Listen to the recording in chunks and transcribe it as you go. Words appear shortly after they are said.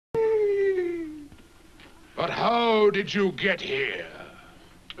But how did you get here?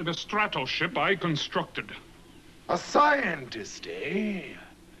 In a stratoship I constructed. A scientist, eh?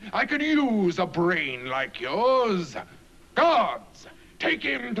 I could use a brain like yours. Guards, take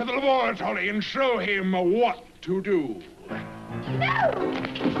him to the laboratory and show him what to do. No!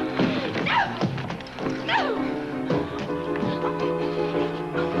 No! No!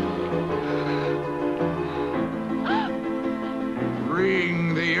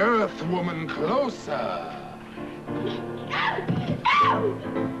 Bring the Earth Woman closer. No!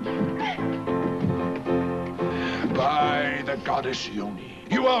 By the goddess Yoni,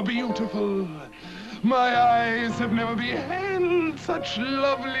 you are beautiful. My eyes have never beheld such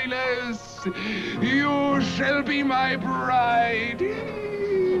loveliness. You shall be my bride.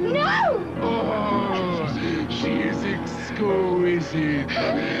 No! Oh, she is exquisite.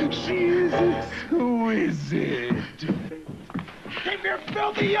 She is exquisite. Keep your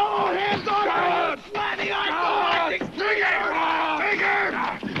filthy yellow hands off me! Slanty eyes!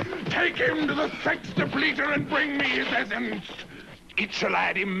 Take him to the sex depleter and bring me his essence. It shall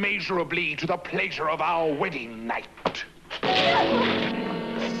add immeasurably to the pleasure of our wedding night.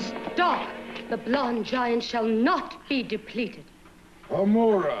 Stop! The blonde giant shall not be depleted.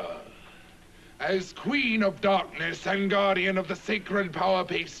 Amora, as Queen of Darkness and Guardian of the Sacred Power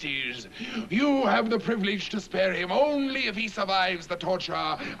Pasties, you have the privilege to spare him only if he survives the torture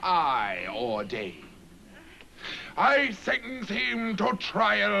I ordain. I sentence him to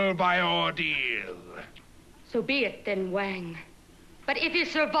trial by ordeal. So be it then, Wang. But if he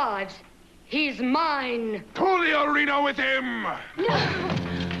survives, he's mine. To the arena with him!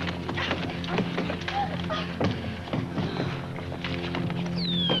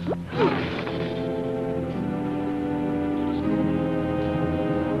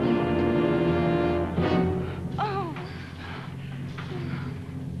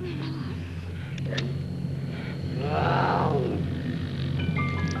 No!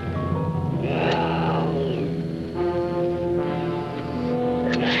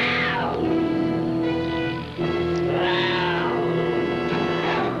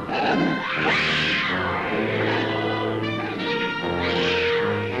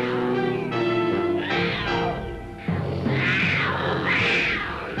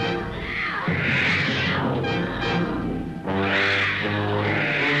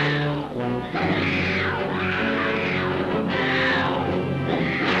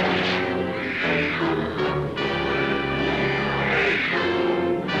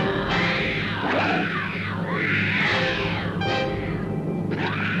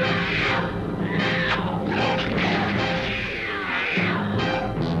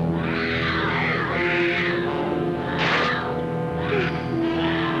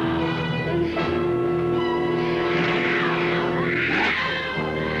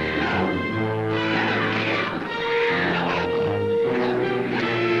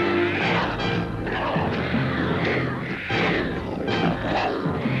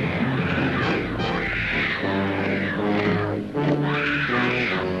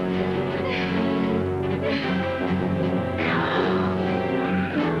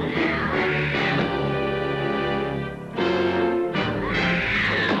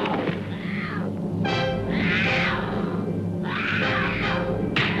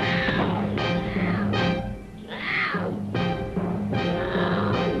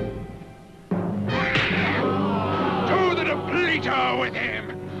 With him.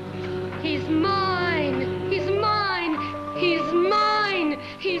 He's mine! He's mine! He's mine!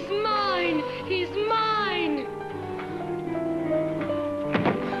 He's mine! He's mine!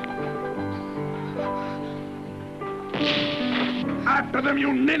 After them,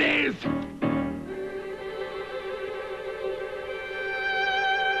 you ninnies!